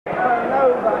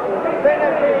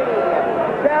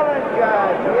Fenech, challenger,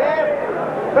 Jeff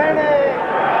Fenech.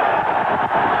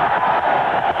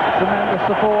 Tremendous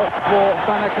support for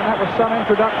Fenech, and that was some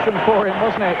introduction for him,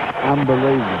 wasn't it?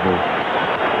 Unbelievable.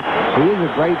 He is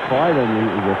a great fighter, and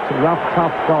he's a rough,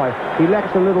 tough guy. He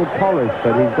lacks a little polish,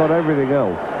 but he's got everything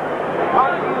else.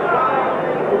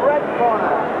 Occupying the red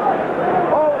corner,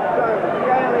 also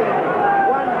scaling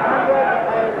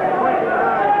 129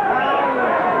 pounds,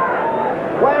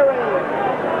 wearing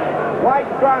white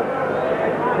trunks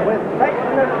with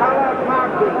Technicolor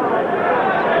markings,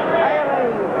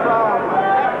 hailing from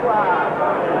Accra,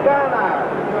 Ghana,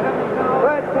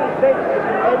 36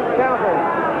 encounters,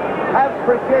 have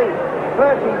produced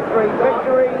 33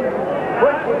 victories,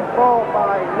 24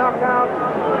 by knockout,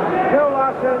 2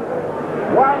 losses,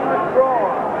 1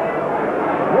 draw.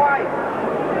 White,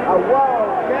 a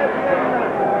world champion,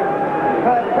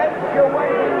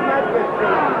 perpetuating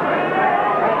majesty,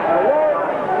 and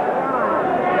glorious crown,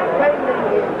 defending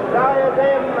his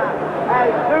diadem,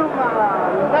 Azumah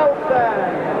Nelson.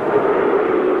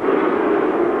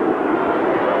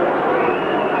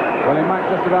 Well, he might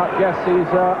just about guess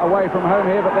he's away from home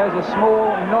here, but there's a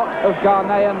small knot of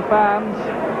Ghanaian fans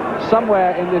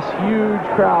somewhere in this huge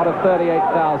crowd of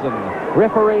 38,000.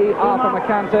 Referee Arthur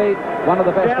McCanty, one of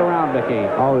the best around, Mickey.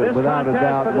 Oh, without a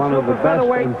doubt, one of the best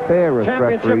and fairest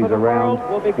referees around.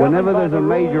 Whenever there's a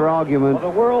major argument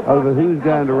over who's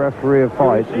going to referee a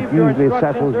fight, it usually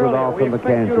settles with Arthur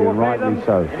McCanty, and rightly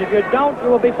so. And if you don't, you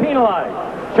will be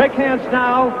penalized. Shake hands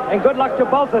now, and good luck to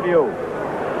both of you.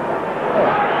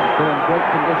 Still in great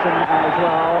condition as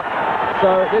well. So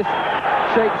this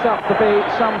shapes up to be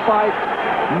some fight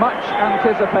much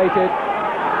anticipated.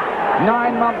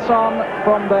 9 months on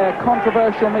from their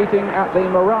controversial meeting at the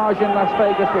Mirage in Las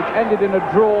Vegas, which ended in a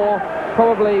draw.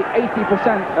 Probably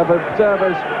 80% of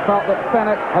observers felt that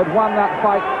Fenech had won that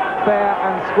fight fair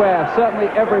and square. Certainly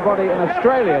everybody in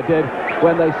Australia did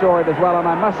when they saw it as well. And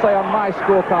I must say, on my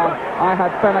scorecard, I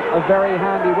had Fenech a very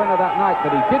handy winner that night,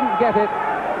 but he didn't get it.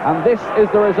 And this is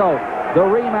the result, the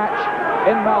rematch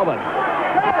in Melbourne.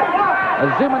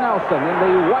 Azumah Nelson in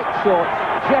the white shorts,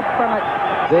 Jeff Fenech,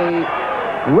 the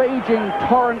raging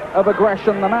torrent of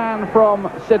aggression, the man from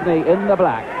Sydney in the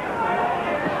black.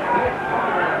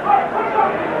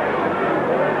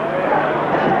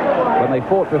 When they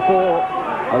fought before,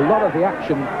 a lot of the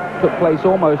action took place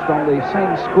almost on the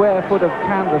same square foot of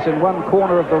canvas in one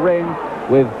corner of the ring,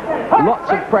 with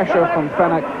lots of pressure from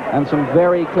Fenech and some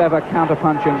very clever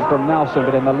counter-punching from Nelson.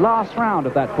 But in the last round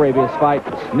of that previous fight,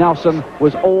 Nelson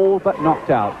was all but knocked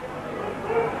out.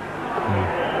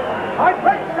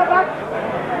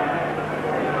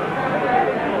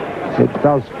 It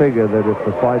does figure that if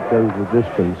the fight goes the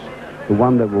distance, the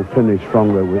one that will finish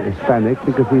stronger is Fenech,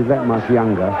 because he's that much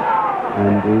younger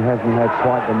and he hasn't had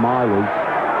quite the mileage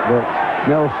that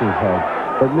Nelson's had.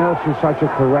 But Nelson's such a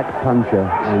correct puncher,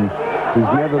 and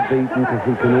he's never beaten because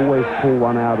he can always pull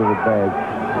one out of the bag,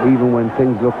 even when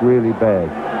things look really bad.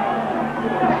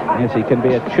 Yes, he can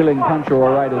be a chilling puncher,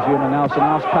 all right, Azumah Nelson.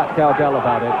 Ask Pat Cowdell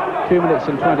about it. 2 minutes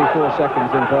and 24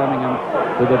 seconds in Birmingham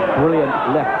with a brilliant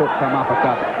left hook come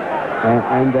uppercut.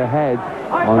 And ahead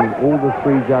on all the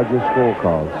 3 judges'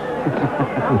 scorecards.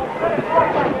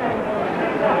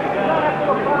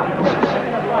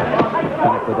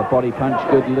 With a body punch,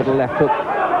 good little left hook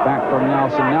back from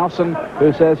Nelson. Nelson,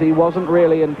 who says he wasn't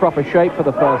really in proper shape for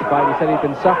the first fight. He said he'd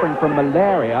been suffering from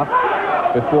malaria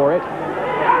before it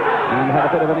and had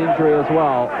a bit of an injury as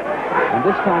well. And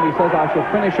this time he says, I shall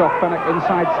finish off Fenech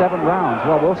inside 7 rounds.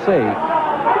 Well, we'll see.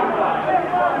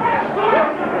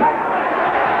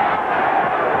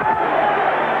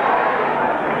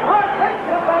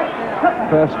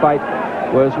 First fight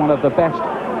was one of the best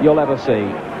you'll ever see.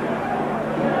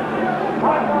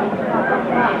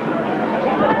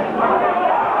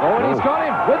 Oh, and he's got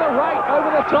him with a right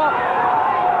over the top.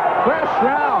 First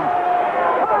round.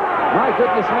 My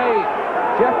goodness me.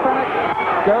 Jeff Fenech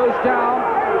goes down.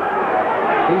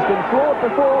 He's been floored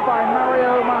before by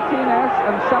Mario Martinez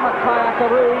and Samat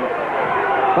Kayakaroon,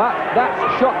 but that's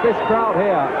shocked this crowd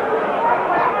here.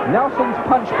 Nelson's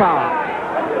punch power.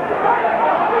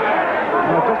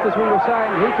 Well, just as we were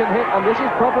saying, he can hit, and this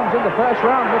is problems in the first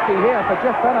round looking here for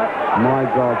Jeff Fenech. My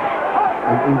God.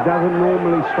 He doesn't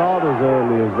normally start as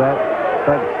early as that,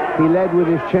 but he led with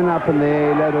his chin up in the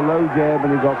air, he led a low jab,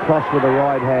 and he got crossed with the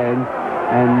right hand,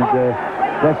 and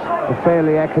that's a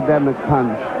fairly academic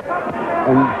punch.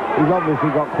 And he's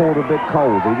obviously got caught a bit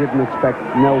cold. He didn't expect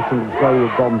Nelson to throw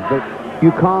the bombs, but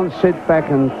you can't sit back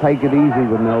and take it easy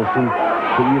with Nelson,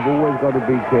 but you've always got to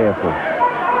be careful.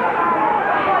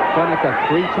 Fenech, a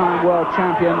 3-time world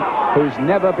champion, who's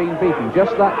never been beaten.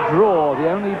 Just that draw, the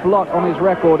only blot on his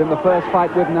record in the first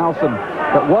fight with Nelson.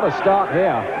 But what a start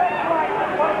here.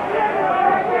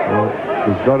 Well,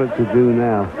 he's got it to do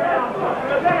now.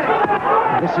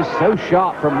 This is so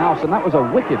sharp from Nelson. That was a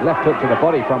wicked left hook to the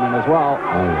body from him as well.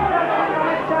 Oh, yeah.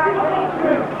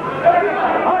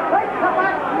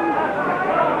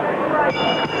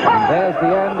 And there's the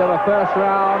end of a first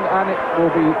round, and it will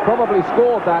be probably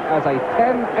scored that as a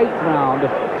 10-8 round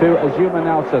to Azumah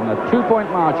Nelson, a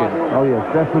 2-point margin. Oh, yes,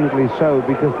 definitely so,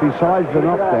 because besides the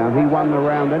knockdown, he won the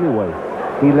round anyway.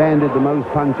 He landed the most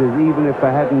punches, even if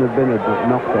there hadn't have been a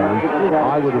knockdown.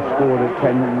 I would have scored at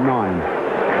 10-9.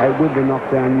 With the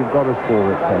knockdown, you've got to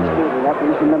score at 10-8.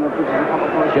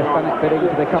 Jeff Fenech bidding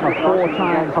to become a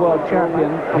 4-times world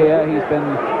champion here. He's been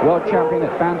world champion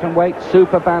at bantamweight,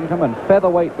 super bantam, and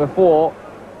featherweight before,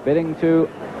 bidding to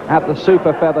have the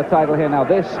super feather title here. Now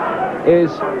this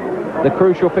is the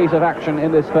crucial piece of action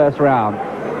in this first round.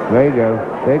 There you go.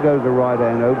 There goes the right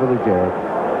hand over the jab.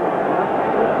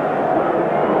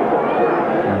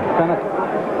 And Fenech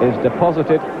is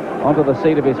deposited onto the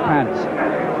seat of his pants.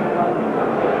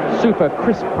 Super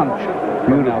crisp punch.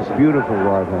 Beautiful, beautiful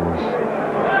right hands.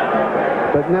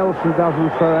 But Nelson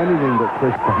doesn't throw anything but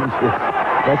crisp punches.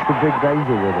 That's the big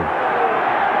danger with him.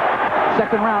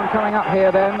 Second round coming up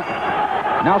here then.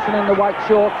 Nelson in the white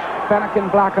shorts, Fenech in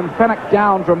black, and Fenech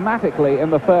down dramatically in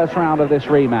the first round of this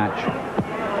rematch.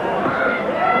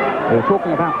 We were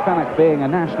talking about Fenech being a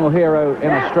national hero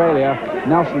in Australia.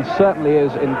 Nelson certainly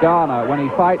is in Ghana. When he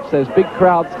fights, there's big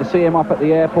crowds to see him up at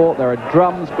the airport. There are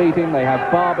drums beating, they have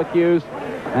barbecues,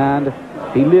 and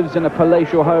he lives in a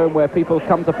palatial home where people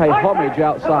come to pay homage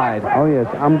outside. Oh, yes,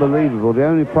 unbelievable. The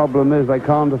only problem is they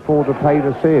can't afford to pay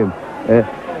to see him.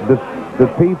 The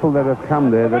people that have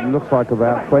come there, that looks like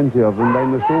about 20 of them, they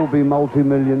must all be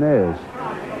multi-millionaires.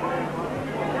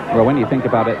 Well, when you think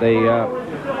about it,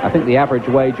 I think the average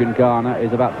wage in Ghana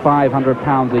is about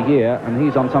 £500 a year, and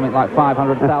he's on something like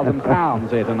 £500,000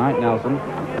 here tonight, Nelson.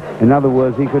 In other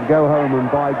words, he could go home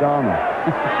and buy Ghana.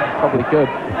 Probably could.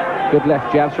 Good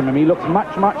left jabs from him. He looks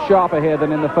much, much sharper here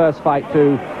than in the first fight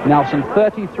to Nelson.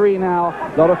 33 now.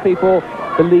 A lot of people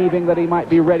believing that he might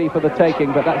be ready for the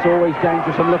taking, but that's always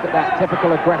dangerous. And look at that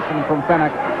typical aggression from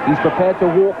Fenech. He's prepared to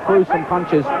walk through some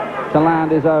punches to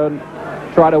land his own,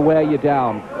 try to wear you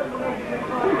down.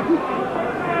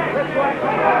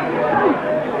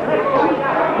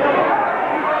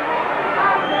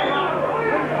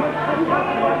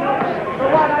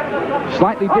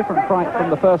 Slightly different fight from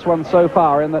the first one so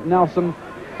far, in that Nelson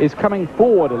is coming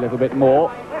forward a little bit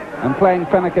more and playing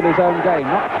Fenech at his own game,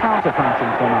 not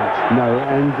counter-punching so much. No,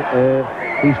 and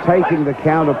he's taking the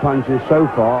counter-punches so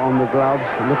far on the gloves.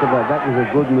 Look at that. That was a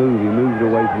good move. He moved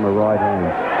away from the right hand.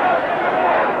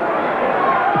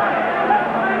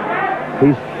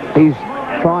 He's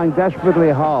trying desperately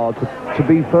hard to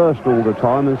be first all the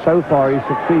time, and so far he's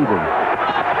succeeding.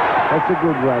 That's a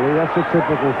good rally. That's a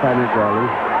typical Fenech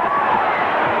rally.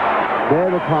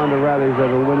 They're the kind of rallies that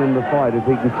will win him the fight if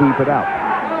he can keep it up.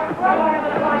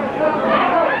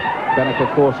 Fenech,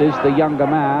 of course, is the younger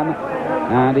man,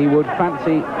 and he would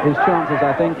fancy his chances,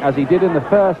 I think, as he did in the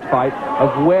first fight,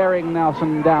 of wearing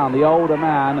Nelson down, the older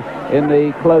man, in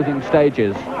the closing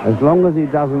stages. As long as he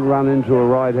doesn't run into a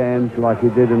right hand like he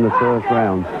did in the first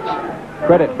round.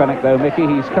 Credit Fenech, though, Mickey.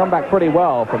 He's come back pretty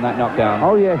well from that knockdown.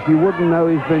 Oh, yes, you wouldn't know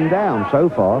he's been down so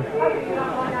far.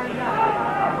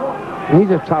 He's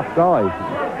a tough guy.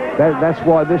 That's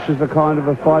why this is the kind of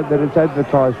a fight that it's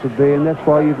advertised to be, and that's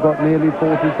why you've got nearly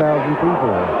 40,000 people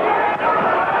here.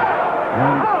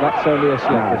 And that's only a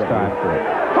slip this time.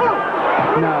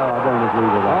 No, I don't agree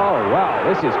with that. Oh, wow,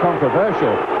 this is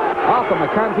controversial. Arthur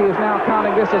McCanty is now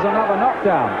counting this as another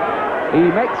knockdown. He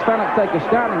makes Fenech take a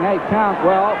standing 8 count.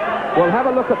 Well, we'll have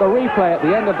a look at the replay at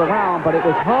the end of the round, but it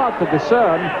was hard to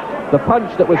discern the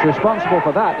punch that was responsible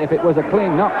for that if it was a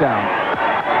clean knockdown.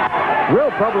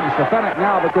 Real problems for Fenech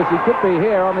now, because he could be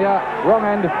here on the wrong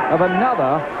end of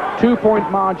another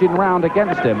 2-point margin round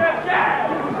against him.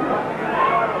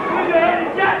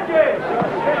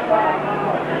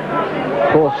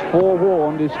 Of course,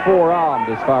 forewarned is forearmed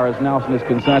as far as Nelson is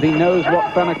concerned. He knows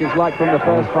what Fenech is like from the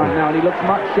first fight now, and he looks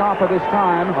much sharper this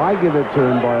time. I give it to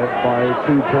him by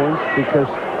 2 points, because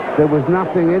there was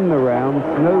nothing in the round.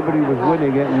 Nobody was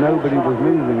winning it and nobody was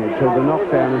losing it. So the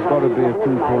knockdown has got to be a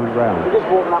 2-point round. Just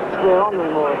walking up square on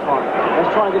them all the time.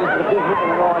 Let's try and get into the big hook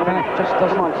in the right. Fenech just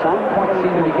doesn't quite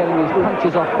seem to be getting his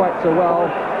punches off quite so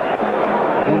well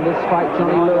in this fight.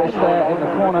 Johnny Lewis there in the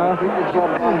corner.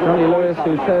 Johnny Lewis,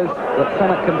 who says that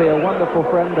Fenech can be a wonderful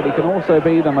friend, but he can also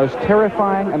be the most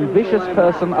terrifying and vicious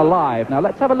person alive. Now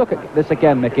let's have a look at this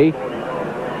again, Mickey.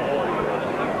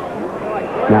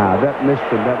 No, that missed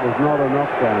him. That was not a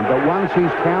knockdown. But once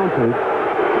he's countered...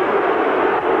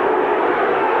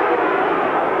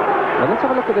 Well, let's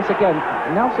have a look at this again.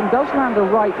 Nelson does land a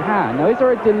right hand. Now, is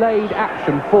there a delayed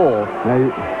action for?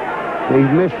 Now, he's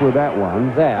missed with that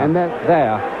one. There. And that...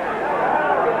 There.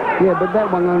 Yeah, but that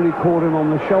one only caught him on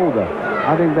the shoulder.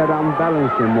 I think that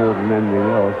unbalanced him more than anything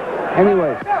else.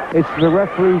 Anyway, it's the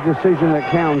referee's decision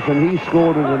that counts, and he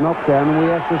scored it a knockdown, and we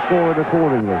have to score it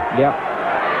accordingly. Yep.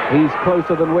 He's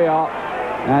closer than we are,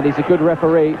 and he's a good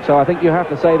referee, so I think you have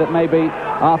to say that maybe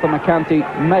Arthur McCanty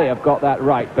may have got that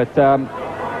right, but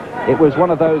it was one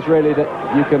of those, really, that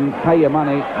you can pay your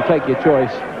money and take your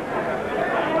choice.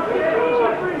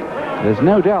 There's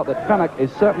no doubt that Fenech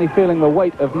is certainly feeling the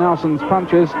weight of Nelson's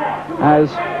punches, as,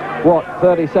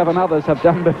 37 others have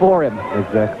done before him.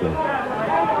 Exactly.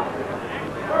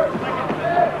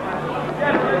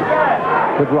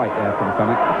 Good right there from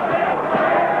Fenech.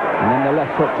 And then the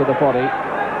left hook to the body.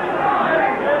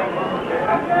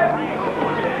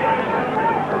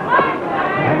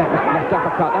 And that left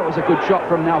uppercut, that was a good shot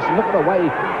from Nelson. Look at the way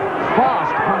fast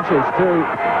punches through.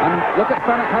 And look at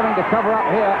Fenech having to cover up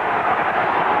here.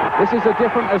 This is a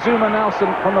different Azumah Nelson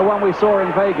from the one we saw in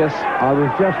Vegas. I was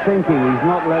just thinking, he's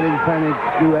not letting Fenech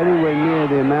do anywhere near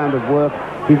the amount of work.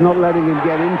 He's not letting him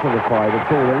get into the fight at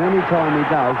all. And any time he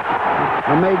does,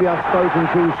 and maybe I've spoken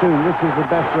too soon, this is the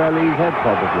best rally he's had,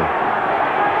 probably.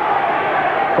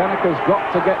 Fenech has got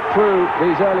to get through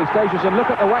these early stages, and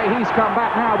look at the way he's come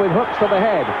back now with hooks to the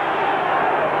head.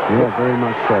 Yeah, very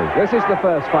much so. This is the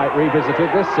first fight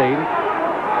revisited, this scene.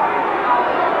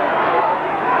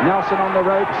 Nelson on the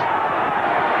ropes.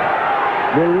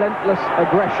 Relentless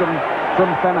aggression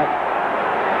from Fenech.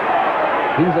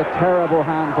 He's a terrible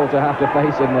handful to have to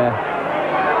face in there.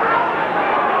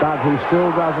 But he still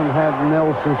doesn't have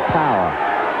Nelson's power.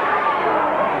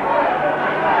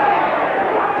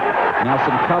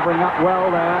 Nelson covering up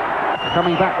well there,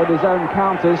 coming back with his own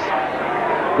counters.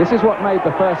 This is what made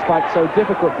the first fight so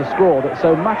difficult to score, that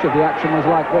so much of the action was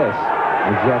like this.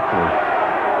 Exactly.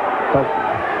 But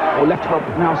left hook,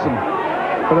 Nelson.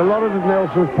 But a lot of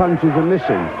Nelson's punches are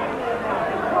missing.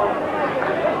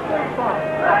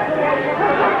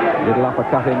 Little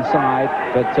uppercut inside,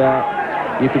 but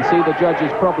you can see the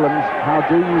judge's problems. How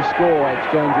do you score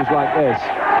exchanges like this?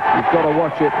 You've got to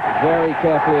watch it very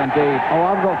carefully indeed. Oh,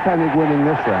 I've got Fenech winning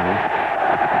this round.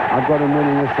 I've got him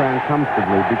winning this round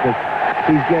comfortably, because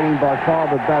he's getting by far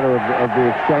the better of the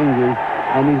exchanges,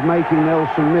 and he's making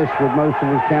Nelson miss with most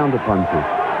of his counter punches.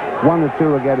 One or two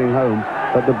are getting home,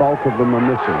 but the bulk of them are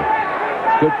missing.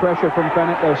 Good pressure from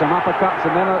Fenech. There were some uppercuts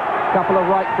and then a couple of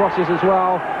right crosses as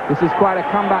well. This is quite a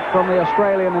comeback from the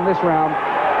Australian in this round.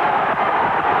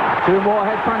 Two more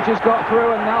head punches got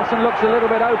through, and Nelson looks a little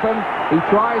bit open. He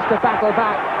tries to battle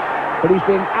back, but he's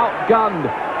being outgunned,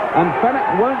 and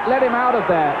Fenech won't let him out of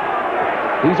there.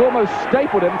 He's almost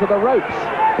stapled him to the ropes.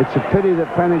 It's a pity that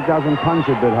Fenech doesn't punch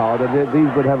a bit harder. These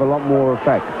would have a lot more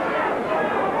effect.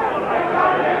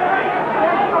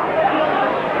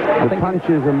 The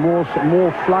punches are more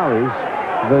flurries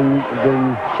than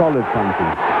solid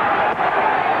punches.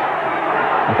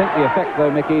 I think the effect,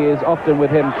 though, Mickey, is often with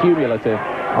him cumulative.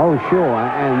 Oh, sure,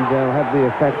 and they'll have the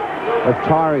effect of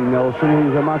tiring Nelson,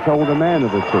 who's a much older man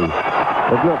of the two.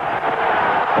 But look.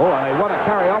 Oh, and they want to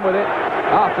carry on with it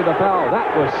after the bell.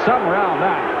 That was some round,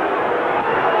 that.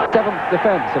 Seventh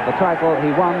defense of the title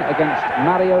he won against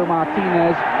Mario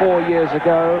Martinez 4 years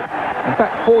ago. In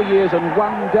fact, 4 years and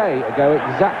 1 day ago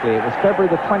exactly. It was February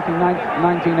the 29th,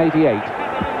 1988.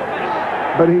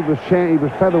 But he was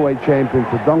featherweight champion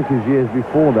for donkey's years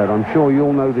before that. I'm sure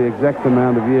you'll know the exact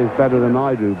amount of years better than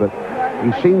I do, but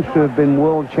he seems to have been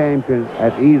world champion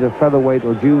at either featherweight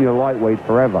or junior lightweight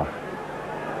forever.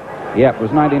 Yeah, it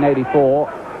was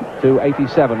 1984 to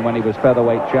 87 when he was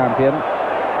featherweight champion.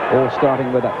 All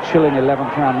starting with a chilling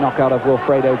 11th round knockout of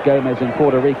Wilfredo Gomez in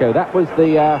Puerto Rico. That was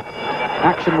the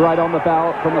action right on the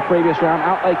bell from the previous round.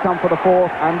 Out they come for the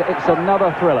fourth, and it's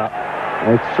another thriller.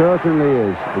 It certainly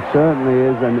is. It certainly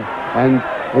is. And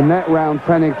in that round,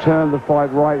 Fenech turned the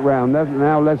fight right round.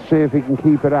 Now let's see if he can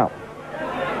keep it up.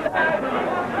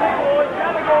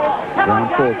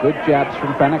 Round four, good jabs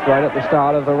from Fenech right at the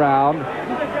start of the round.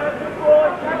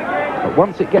 But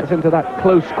once it gets into that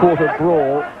close quarter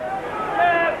brawl,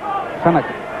 Fenech,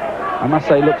 I must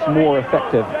say, looks more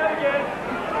effective.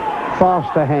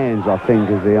 Faster hands, I think,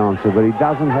 is the answer, but he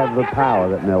doesn't have the power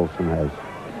that Nelson has.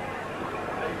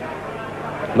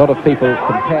 A lot of people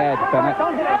compared Fenech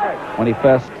when he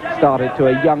first started to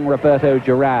a young Roberto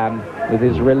Duran with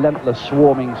his relentless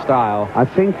swarming style. I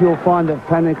think you'll find that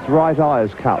Fenech's right eye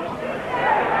is cut.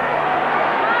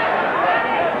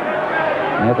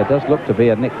 Yeah, there does look to be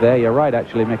a nick there. You're right,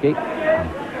 actually, Mickey.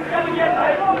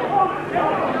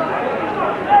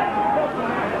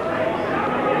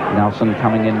 Nelson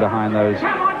coming in behind those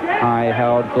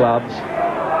high-held gloves,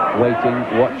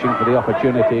 waiting, watching for the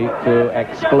opportunity to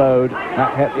explode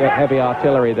that heavy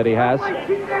artillery that he has.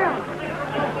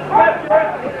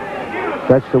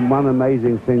 That's the one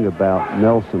amazing thing about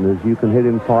Nelson, is you can hit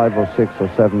him 5 or 6 or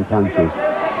 7 punches,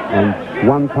 and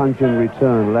one punch in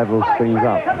return levels things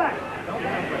up.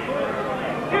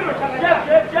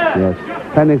 Yes,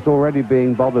 Fenech's already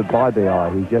being bothered by the eye.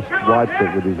 He just wiped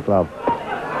it with his glove.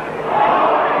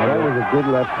 That was a good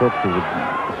left hook to the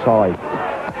side.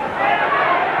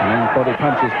 And then body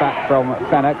punches back from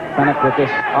Fenech. Fenech with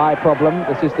this eye problem.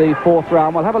 This is the 4th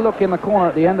round. We'll have a look in the corner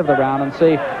at the end of the round and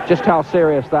see just how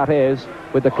serious that is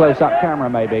with the close-up camera,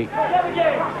 maybe.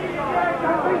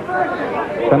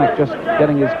 Fenech just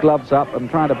getting his gloves up and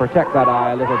trying to protect that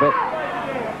eye a little bit.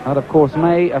 That, of course,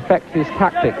 may affect his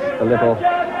tactics a little.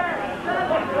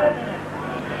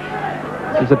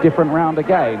 This is a different round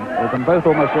again, with them both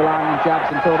almost relying on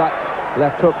jabs until that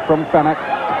left hook from Fenech.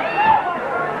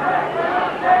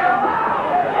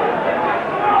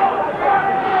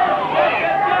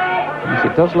 Yes,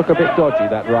 it does look a bit dodgy,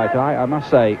 that right eye, I must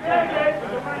say.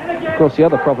 Of course, the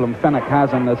other problem Fenech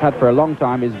has, and has had for a long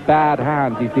time, is bad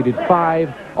hands. He's needed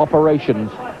 5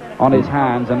 operations on his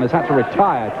hands and has had to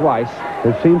retire twice.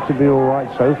 It seems to be all right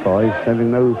so far. He's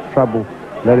having no trouble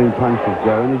letting punches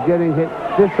go, and he's getting hit.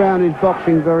 This round he's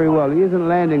boxing very well. He isn't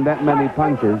landing that many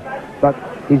punches, but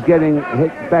he's getting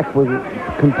hit back with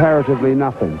comparatively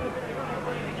nothing.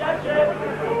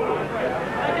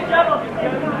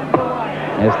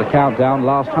 There's the countdown,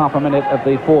 last half a minute of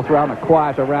the 4th round, a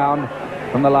quieter round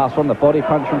from the last one. The body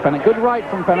punch from Fenech, good right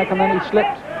from Fenech, and then he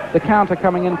slipped the counter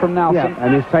coming in from Nelson. Yeah,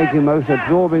 and he's taking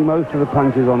absorbing most of the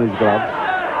punches on his gloves.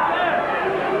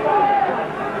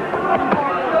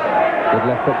 Good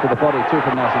left hook to the body too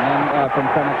from Nelson, then from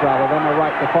Fenech rather, then a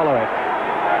right to follow it.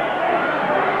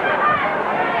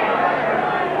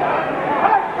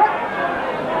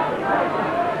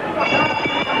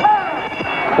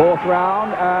 Fourth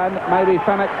round, and maybe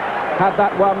Fenech had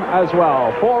that one as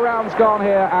well. 4 rounds gone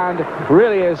here, and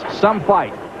really is some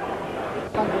fight.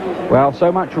 Well,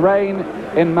 so much rain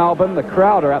in Melbourne, the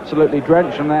crowd are absolutely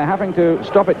drenched, and they're having to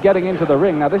stop it getting into the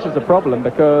ring. Now, this is a problem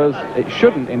because it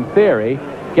shouldn't, in theory,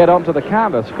 get onto the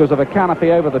canvas because of a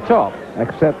canopy over the top.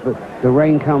 Except that the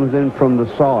rain comes in from the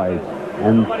side,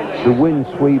 and the wind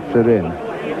sweeps it in.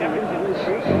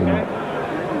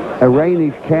 A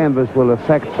rainy canvas will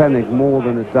affect Fenech more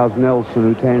than it does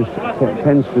Nelson, who tends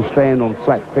to stand on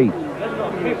flat feet.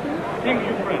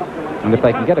 And if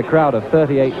they can get a crowd of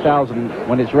 38,000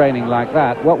 when it's raining like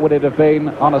that, what would it have been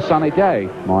on a sunny day?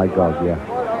 My God, yeah.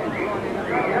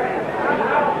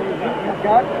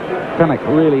 Fenech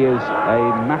really is a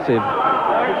massive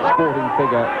sporting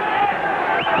figure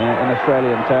in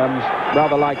Australian terms,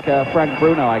 rather like Frank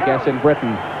Bruno, I guess, in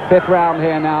Britain. 5th round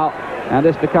here now. And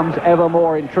this becomes ever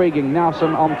more intriguing.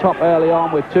 Nelson on top early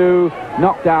on with 2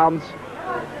 knockdowns.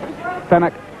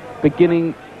 Fenech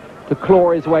beginning to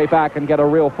claw his way back and get a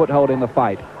real foothold in the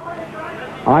fight.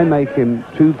 I make him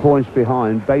 2 points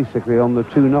behind, basically, on the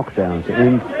 2 knockdowns.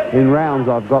 In rounds,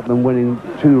 I've got them winning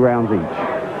 2 rounds each.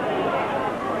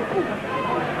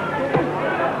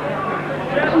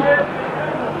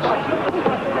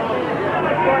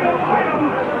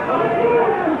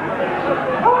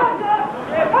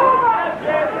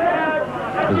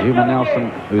 Azumah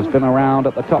Nelson, who's been around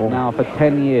at the top now for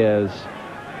 10 years.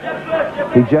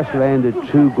 He just landed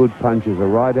 2 good punches, a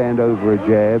right hand over a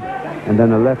jab, and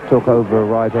then a left hook over a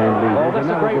right hand lead. Oh, that's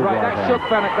a great right. That shook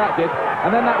Fenech, that did.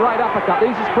 And then that right uppercut.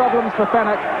 These are problems for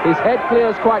Fenech. His head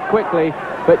clears quite quickly,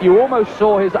 but you almost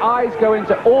saw his eyes go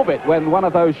into orbit when one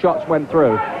of those shots went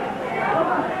through.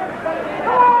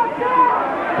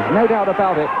 There's no doubt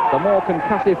about it, the more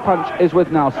concussive punch is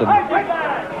with Nelson.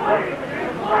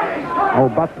 Oh,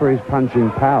 but for his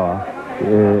punching power,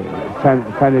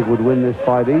 Fenech would win this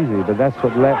fight easily. But that's the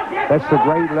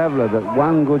great leveler, that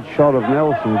one good shot of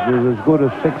Nelson's is as good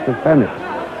as 6 of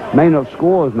Fenech's. May not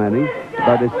score as many,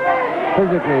 but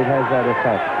physically it has that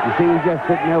effect. You see, he just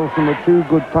hit Nelson with 2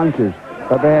 good punches,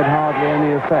 but they had hardly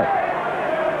any effect,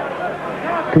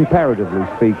 comparatively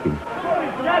speaking.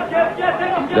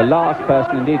 The last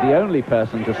person, indeed the only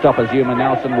person, to stop Azumah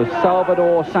Nelson was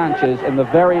Salvador Sanchez in the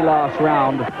very last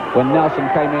round, when Nelson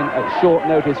came in at short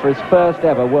notice for his first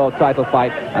ever world title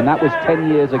fight, and that was 10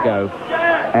 years ago.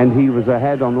 And he was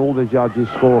ahead on all the judges'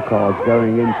 scorecards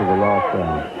going into the last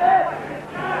round.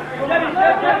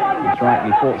 That's right,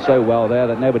 he fought so well there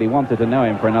that nobody wanted to know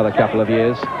him for another couple of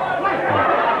years.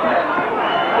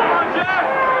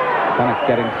 Fenech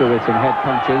getting through with some head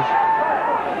punches.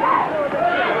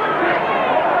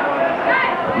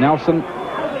 Nelson,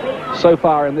 so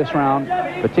far in this round,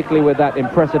 particularly with that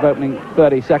impressive opening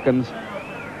 30 seconds,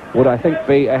 would I think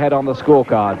be ahead on the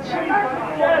scorecards.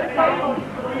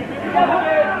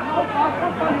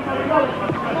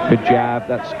 Good jab,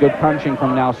 that's good punching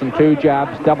from Nelson. 2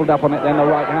 jabs, doubled up on it, then the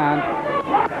right hand.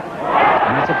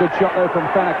 And that's a good shot though from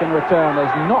Fenech in return.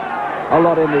 There's not a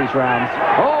lot in these rounds.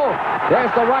 Oh,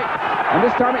 there's the right. And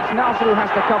this time it's Nelson who has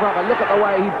to cover up. And look at the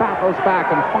way he battles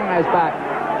back and fires back.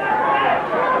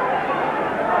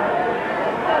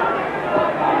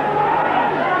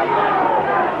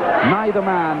 Neither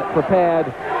man prepared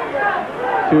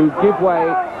to give way,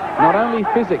 not only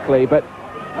physically, but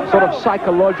sort of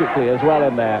psychologically as well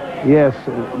in there. Yes,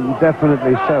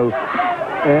 definitely so.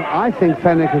 I think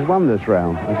Fenech has won this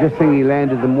round. I just think he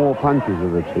landed the more punches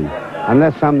of the two,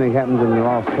 unless something happened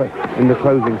in the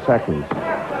closing seconds.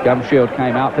 Gum shield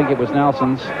came out. I think it was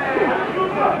Nelson's.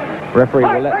 Referee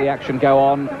will let the action go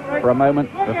on for a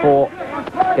moment before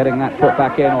getting that put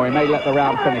back in, or he may let the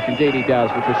round finish. Indeed he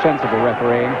does, which is sensible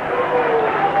refereeing.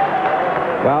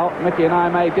 Well, Mickey and I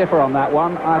may differ on that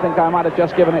one. I think I might have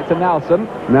just given it to Nelson.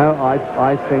 No,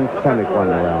 I think Fenech won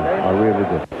the round. I really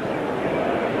do.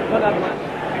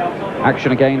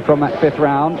 Action again from that 5th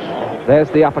round.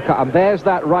 There's the uppercut, and there's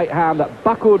that right hand that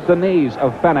buckled the knees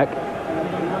of Fenech.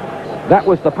 That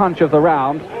was the punch of the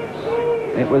round.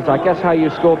 It was, I guess, how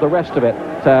you scored the rest of it,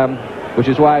 which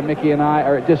is why Mickey and I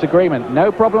are at disagreement.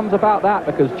 No problems about that,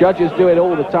 because judges do it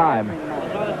all the time.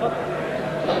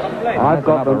 I've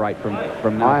got them right from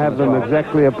Nelson. I have them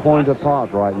exactly a point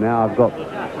apart right now. I've got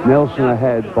Nelson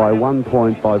ahead by 1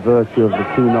 point by virtue of the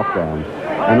 2 knockdowns,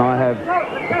 and I have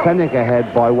Fenech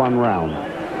ahead by 1 round.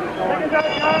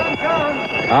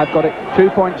 I've got it 2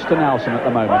 points to Nelson at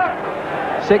the moment.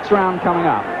 6th round coming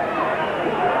up.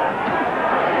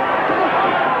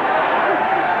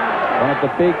 One of the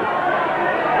big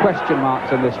question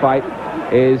marks in this fight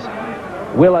is,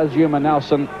 will Azumah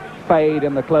Nelson fade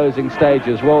in the closing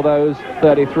stages? Will those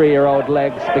 33-year-old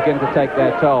legs begin to take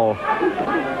their toll?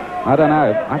 I don't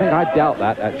know. I think I doubt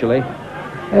that, actually.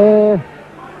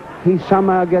 He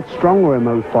somehow gets stronger in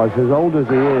most fights. As old as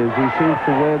he is, he seems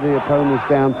to wear the opponents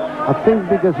down. I think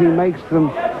because he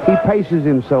paces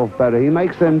himself better. He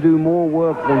makes them do more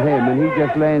work than him, and he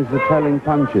just lands the telling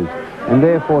punches. And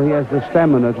therefore he has the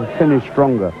stamina to finish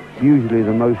stronger, usually,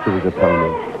 than most of his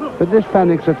opponents. But this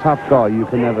Fenech's a tough guy, you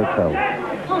can never tell.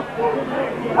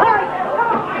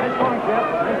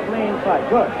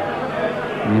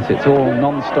 Yes, it's all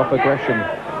non-stop aggression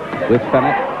with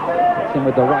Fenech. It's him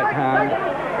with the right hand.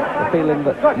 The feeling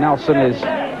that Nelson is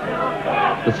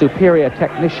the superior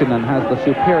technician and has the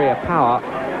superior power.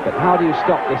 But how do you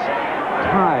stop this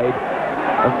tide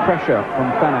of pressure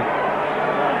from Fenech?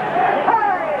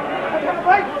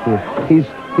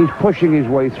 He's pushing his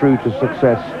way through to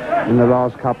success in the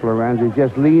last couple of rounds. He's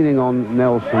just leaning on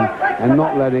Nelson and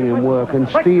not letting him work and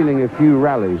stealing a few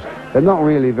rallies. They're not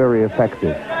really very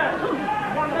effective.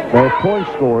 They're point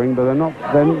scoring, but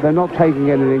they're not taking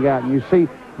anything out. And you see,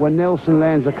 when Nelson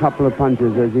lands a couple of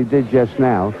punches, as he did just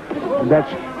now,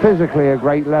 that's physically a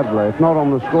great leveler. If not on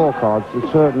the scorecards,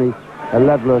 it's certainly a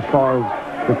leveler as far as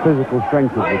the physical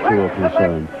strength of the two are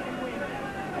concerned.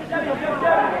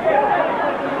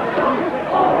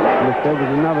 Look, there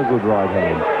was another good right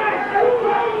hand.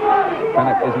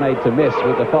 Fenech is made to miss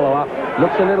with the follow-up.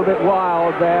 Looks a little bit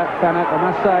wild there, Fenech, I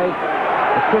must say.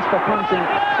 The crisper punching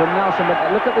from Nelson,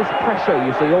 but look at this pressure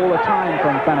you see all the time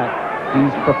from Fenech.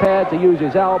 He's prepared to use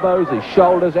his elbows, his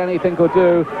shoulders, anything could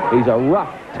do. He's a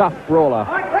rough, tough brawler.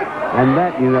 And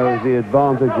that, you know, is the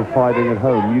advantage of fighting at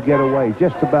home. You get away,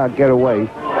 just about get away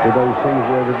with those things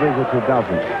where the visitor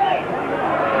doesn't.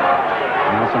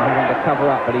 Nelson having to cover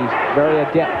up, but he's very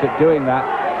adept at doing that.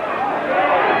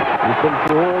 He's been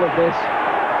through all of this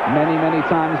many, many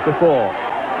times before.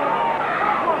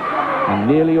 And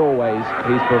nearly always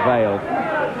he's prevailed.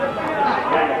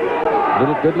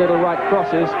 Good little right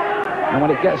crosses. And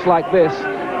when it gets like this,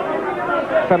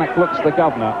 Fenech looks the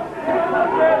governor.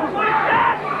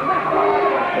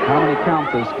 How many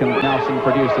counters can Nelson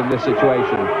produce in this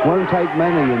situation? Won't take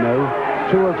many, you know.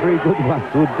 2 or 3 good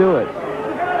ones would do it.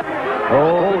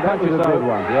 Oh, that was a good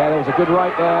one. Yeah, there was a good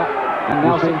right there. And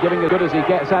Nelson giving as good as he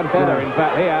gets, and better, in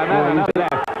fact. Here, another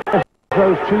left.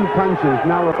 Those 2 punches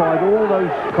nullified all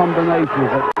those combinations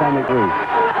that Fenech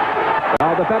used.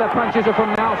 Well, the better punches are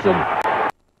from Nelson.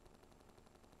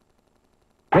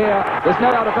 Here, there's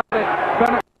no doubt about it.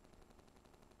 Fenech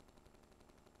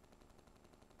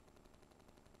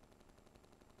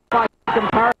by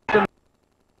comparison.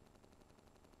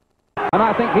 And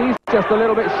I think he's just a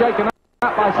little bit shaken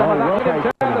up by by some of that. Let him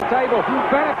turn the table.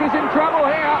 Fenech is in trouble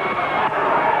here.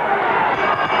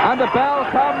 And the bell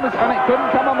comes, and it couldn't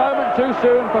come a moment too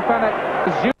soon for Fenech.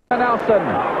 Azumah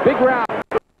Nelson, big round.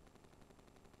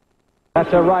 That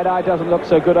right eye doesn't look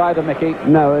so good either, Mickey.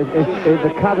 No,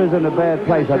 the cut is in a bad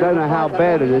place. I don't know how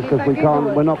bad it is because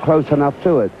we're not close enough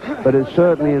to it. But it's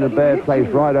certainly in a bad place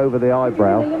right over the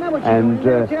eyebrow. And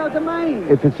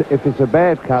if it's a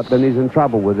bad cut, then he's in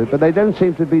trouble with it. But they don't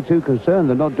seem to be too concerned.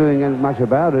 They're not doing much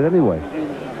about it anyway.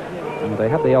 And they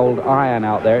have the old iron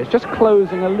out there. It's just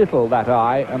closing a little, that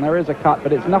eye, and there is a cut,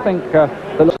 but it's nothing that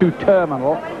looks too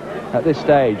terminal at this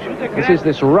stage.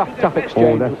 This rough, tough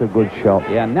exchange. Oh, that's a good shot.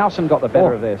 Yeah, Nelson got the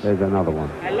better of this. There's another one.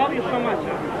 I love you so much,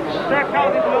 sir.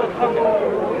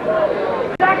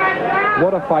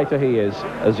 What a fighter he is,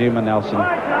 Azumah Nelson.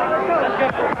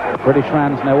 The British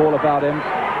fans know all about him.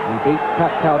 He beat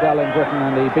Pat Cowdell in Britain,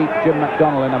 and he beat Jim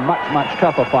McDonnell in a much, much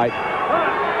tougher fight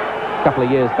a couple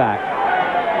of years back.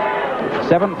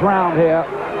 7th round here.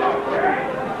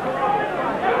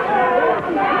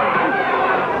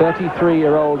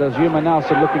 33-year-old Azumah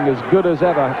Nelson looking as good as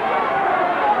ever.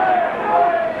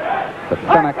 But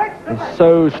Fenech is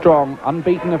so strong.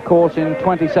 Unbeaten, of course, in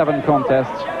 27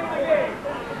 contests.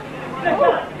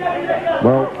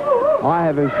 Well, I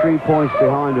have him 3 points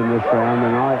behind in this round,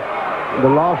 and the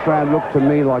last round looked to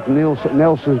me like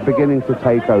Nelson's beginning to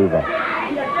take over.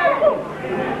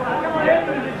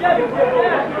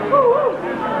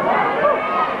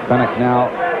 Fenech now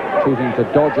choosing to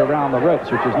dodge around the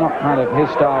ropes, which is not kind of his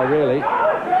style, really.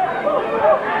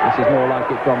 This is more like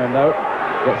it from him, though.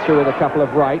 Gets through with a couple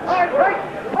of rights.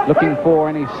 Looking for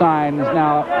any signs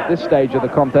now at this stage of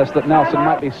the contest that Nelson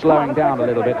might be slowing down a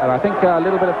little bit. And I think a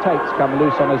little bit of tape's come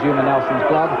loose on Azumah Nelson's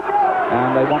glove.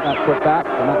 And they want that put back,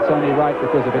 and that's only right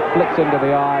because if it flicks into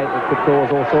the eye, it could cause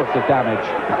all sorts of damage.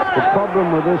 The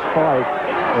problem with this fight,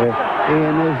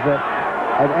 Ian, is that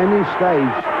at any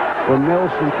stage, when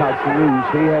Nelson cuts loose,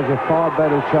 he has a far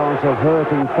better chance of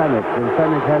hurting Fenech than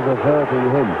Fenech has of hurting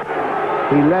him.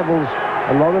 He levels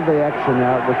a lot of the action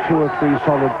out with 2 or 3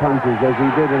 solid punches, as he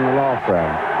did in the last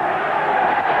round.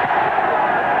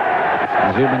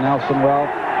 Azumah Nelson, well,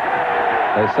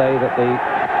 they say that the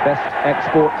best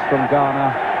exports from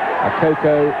Ghana are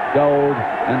cocoa, gold,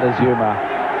 and Azumah.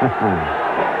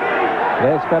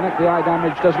 There's Fenech. The eye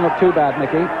damage doesn't look too bad,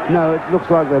 Mickey. No, it looks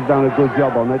like they've done a good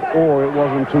job on it, or it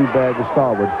wasn't too bad to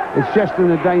start with. It's just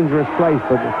in a dangerous place,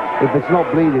 but if it's not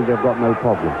bleeding, they've got no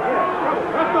problem.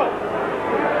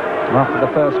 After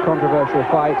the first controversial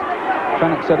fight,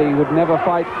 Fenech said he would never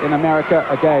fight in America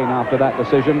again after that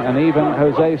decision, and even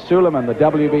Jose Suleiman, the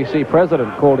WBC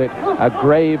president, called it a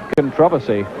grave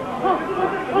controversy.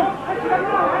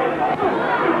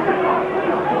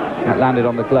 That landed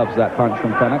on the gloves, that punch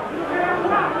from Fenech.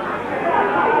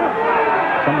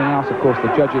 Something else, of course, the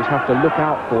judges have to look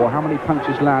out for: how many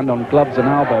punches land on gloves and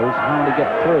elbows, how many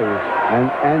get through.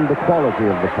 And the quality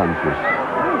of the punches.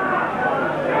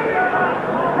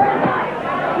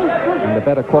 And the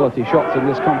better quality shots in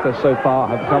this contest so far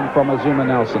have come from Azumah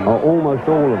Nelson. Almost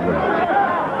all of them.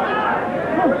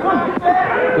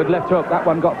 Good left hook, that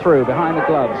one got through, behind the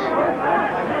gloves.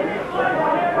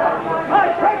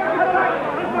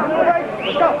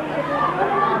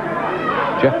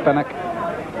 Jeff Fenech,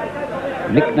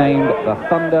 nicknamed the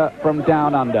Thunder from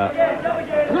Down Under.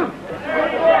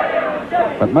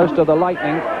 But most of the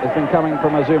lightning has been coming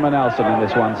from Azumah Nelson in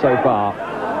this one so far.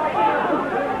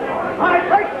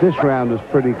 This round is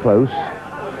pretty close.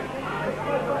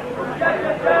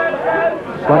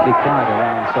 Slightly quieter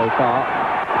round so far.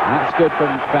 And that's good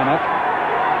from Fenech.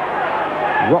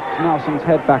 Rocked Nelson's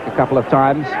head back a couple of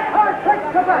times.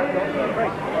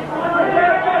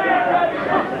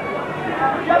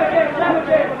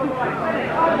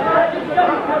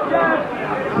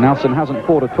 Nelson hasn't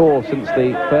fought at all since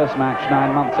the first match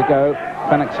 9 months ago.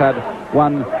 Fenech's had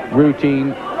one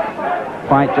routine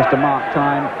fight, just a mark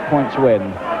time, points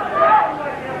win.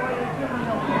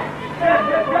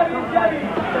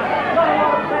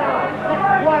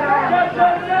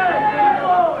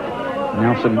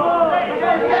 Nelson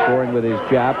scoring with his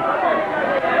jab.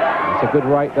 It's a good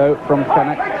right, though, from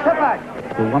Fenech,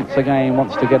 who once again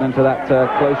wants to get into that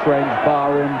close-range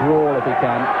barroom brawl if he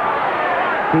can.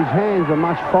 His hands are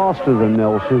much faster than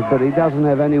Nelson's, but he doesn't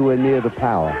have anywhere near the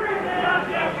power.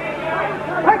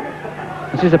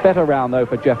 This is a better round, though,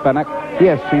 for Jeff Fenech.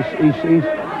 Yes, he's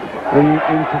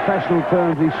in professional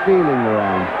terms, he's stealing the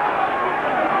round.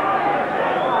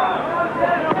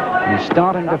 He's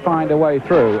starting to find a way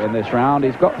through in this round.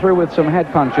 He's got through with some head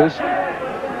punches.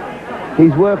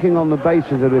 He's working on the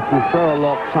basis that if you throw a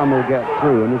lock, some will get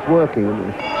through, and it's working,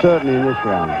 certainly in this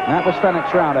round. That was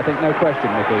Fenech's round, I think, no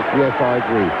question, Mickey. Yes, I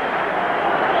agree.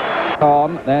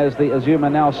 There's the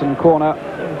Azumah Nelson corner.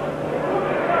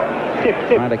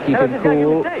 Trying to keep him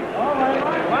cool.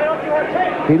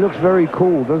 He looks very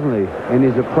cool, doesn't he, in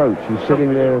his approach? He's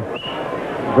sitting there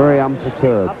very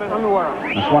unperturbed.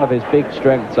 That's one of his big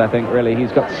strengths, I think, really.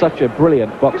 He's got such a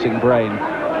brilliant boxing brain.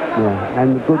 Yeah,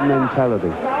 and a good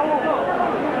mentality.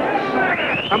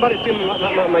 Somebody's giving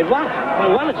my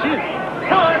wallet, see it.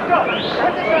 No, let's go. Put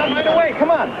this out right away.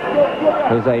 Come on.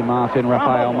 Jose Martin,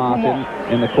 Rafael Martin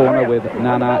in the corner with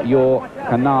Nana Yor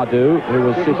Kanadu, who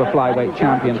was super flyweight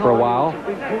champion for a while.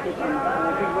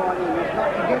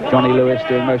 Johnny Lewis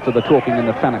doing most of the talking in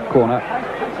the Fenech corner.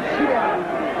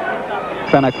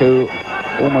 Fenech, who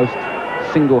almost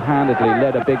single-handedly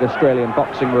led a big Australian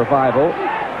boxing revival.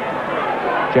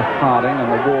 Jeff Harding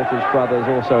and the Walters brothers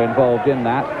also involved in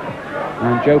that.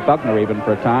 And Joe Bugner even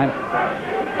for a time.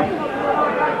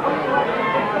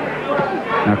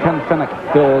 Now, can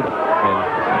Fenech build in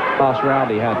last round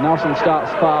he had? Nelson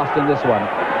starts fast in this one.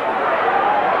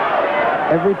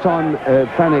 Every time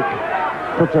Fenech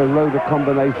puts a load of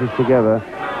combinations together,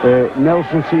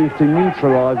 Nelson seems to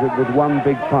neutralize it with one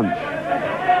big punch.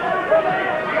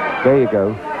 There you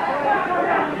go.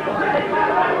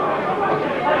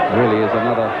 Really is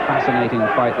another fascinating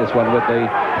fight, this one, with the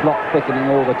plot thickening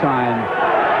all the time.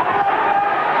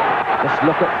 Just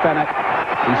look at Fenech.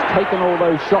 He's taken all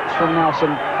those shots from Nelson,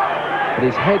 but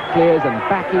his head clears and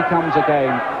back he comes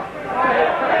again.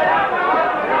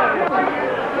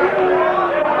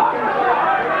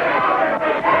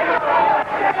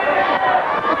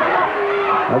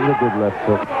 That was a good left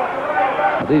hook.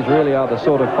 But these really are the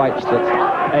sort of fights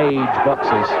that age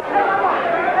boxers.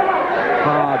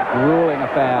 Hard, grueling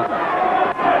affair.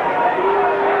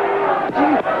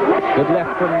 Good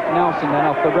left from Nelson then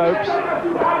off the ropes.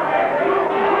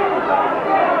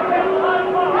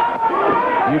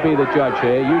 You be the judge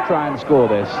here. You try and score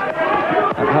this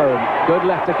at home. Good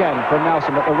left again from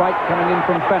Nelson, but the right coming in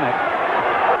from Fenech.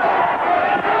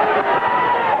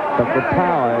 But the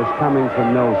power is coming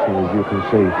from Nelson, as you can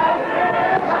see.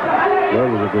 That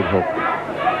was a good hook.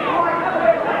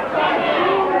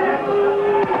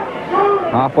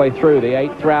 Halfway through the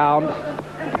 8th round.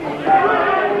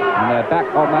 And they're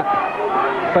back on that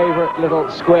favourite little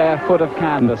square foot of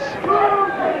canvas.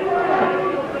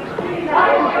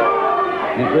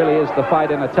 It really is the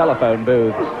fight in a telephone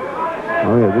booth.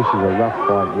 Oh yeah, this is a rough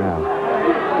fight now.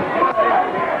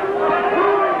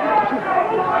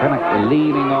 Fenech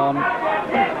leaning on,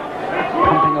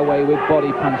 pumping away with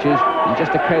body punches, and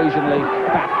just occasionally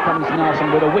back comes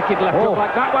Nelson with a wicked left hook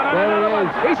like that one. There he is.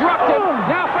 He's rocked him.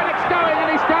 Now Fenech's going and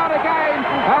he's down again.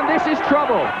 And this is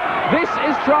trouble. This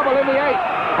is trouble in the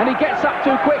 8th. And he gets up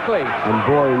too quickly. And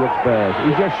boy, he looks bad.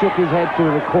 He just shook his head to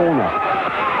the corner.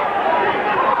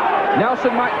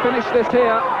 Nelson might finish this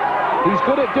here. He's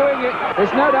good at doing it.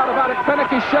 There's no doubt about it.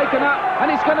 Fenech is shaken up and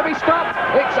he's going to be stopped.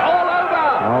 It's all over.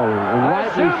 Oh, and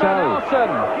rightly so. Nelson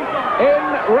in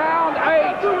round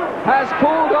 8 has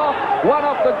pulled off one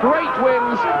of the great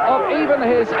wins of even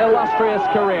his illustrious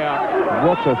career.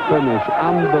 What a finish.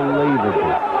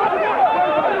 Unbelievable.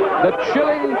 The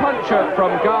chilling puncher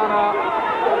from Ghana.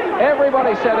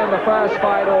 Everybody said in the first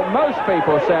fight, or most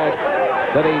people said,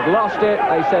 that he'd lost it.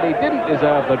 They said he didn't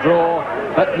deserve the draw,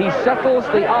 but he settles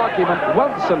the argument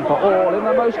once and for all in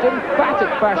the most emphatic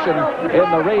fashion in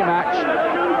the rematch.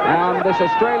 And this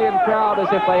Australian crowd, as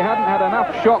if they hadn't had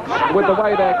enough shocks with the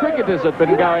way their cricketers had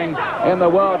been going in the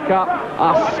World Cup,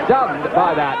 are stunned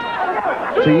by that.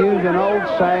 To use an old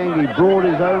saying, he brought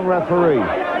his own referee.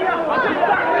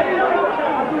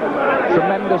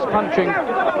 Tremendous punching.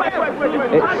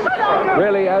 It's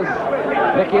really, as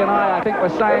Nicky and I think we're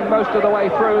saying most of the way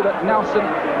through, that Nelson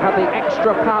had the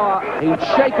extra power. He'd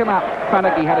shaken up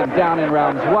Fenech. He had him down in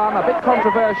rounds 1, a bit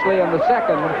controversially in the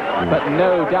 2nd, but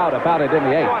no doubt about it in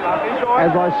the 8th.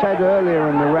 As I said earlier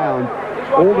in the round,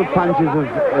 all the punches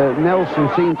of Nelson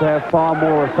seemed to have far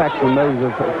more effect than those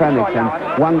of Fenech, and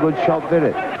one good shot did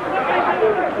it.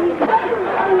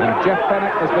 And Jeff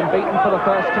Fenech has been beaten for the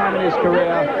first time in his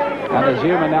career, and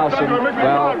Azumah Nelson,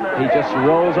 well, he just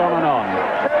rolls on and on.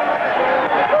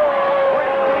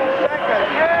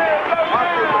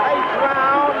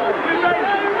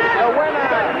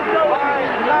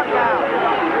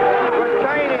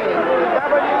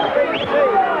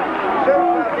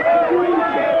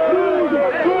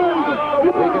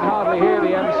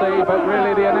 But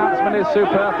really the announcement is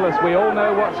superfluous. We all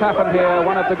know what's happened here.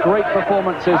 One of the great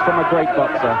performances from a great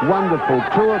boxer. Wonderful.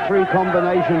 2 or 3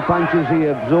 combination punches he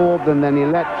absorbed, and then he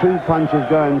let 2 punches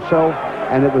go himself.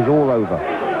 and it was all over.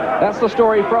 That's the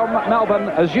story from Melbourne.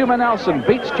 Azumah Nelson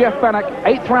beats Jeff Fenech,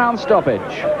 8th round stoppage.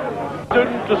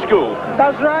 Student to school.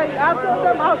 That's right. After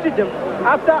them, I'll teach them.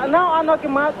 After, now I knock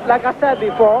him out, like I said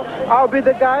before. I'll be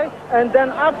the guy, and then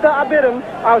after I beat him,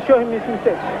 I'll show him his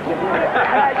mistakes.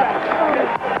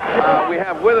 We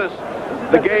have with us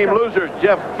the game loser,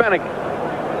 Jeff Fenech.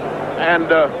 And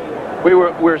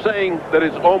we're saying that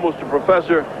it's almost a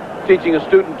professor teaching a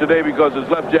student today because his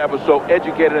left jab was so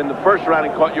educated in the first round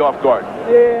and caught you off guard.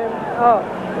 Yeah,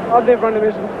 I've never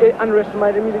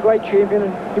underestimated him. He's a great champion,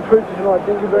 and he proved it tonight.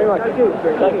 Thank you very much. Thank you.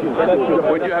 Thank you. Thank you.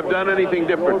 Would you have done anything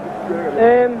different?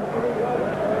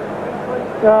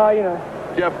 You know.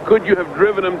 Jeff, could you have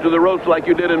driven him to the ropes like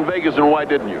you did in Vegas, and why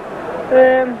didn't you?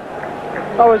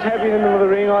 I was happy in the middle of the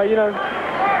ring.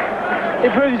 He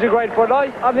proved he's a great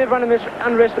fighter. I've never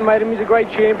underestimated him. He's a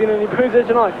great champion, and he proved it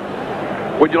tonight.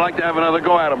 Would you like to have another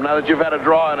go at him now that you've had a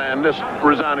draw and this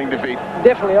resounding defeat?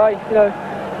 Definitely.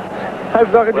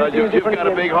 Hope I can do things you've different got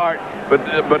a big heart, but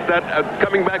that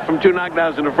coming back from 2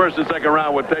 knockdowns in the first and second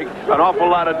round would take an awful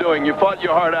lot of doing. You fought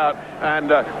your heart out,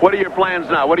 and what are your plans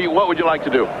now? What would you like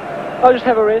to do? I'll just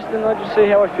have a rest, and I'll just see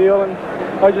how I feel, and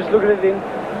I'll just look at it then.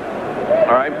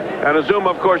 All right. And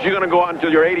Azumah, of course, you're going to go on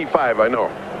until you're 85, I know.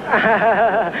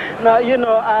 No,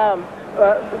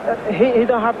 he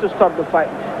don't have to stop the fight.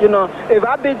 If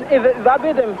I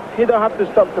beat him, he don't have to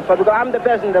stop the fight because I'm the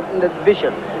best in the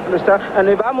division. Understand? And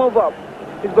if I move up,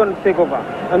 he's going to take over,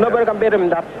 and nobody can beat him in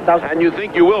that. And you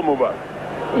think you will move up?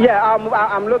 Yeah,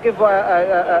 I'm looking for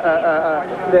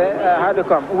how to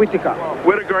come Whittaker.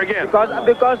 Whittaker again?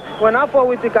 Because when I fought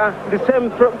Whittaker,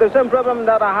 the same problem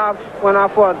that I have when I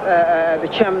fought the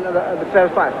champ the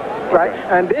first fight, right?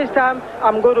 And this time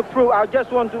I'm going to prove. I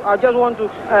just want Suleiman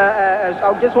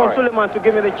to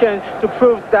give me the chance to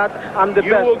prove that I'm the best.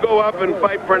 You will go up and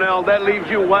fight Pernell. That leaves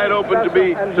you wide open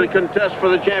to contest for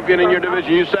the champion in your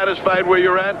division. You satisfied where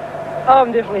you're at?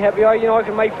 I'm definitely happy. I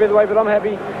can make featherweight, but I'm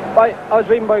happy. I was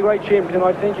beaten by a great champion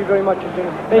tonight. Thank you very much.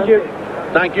 Thank you.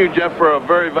 Thank you, Jeff, for a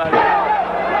very valuable...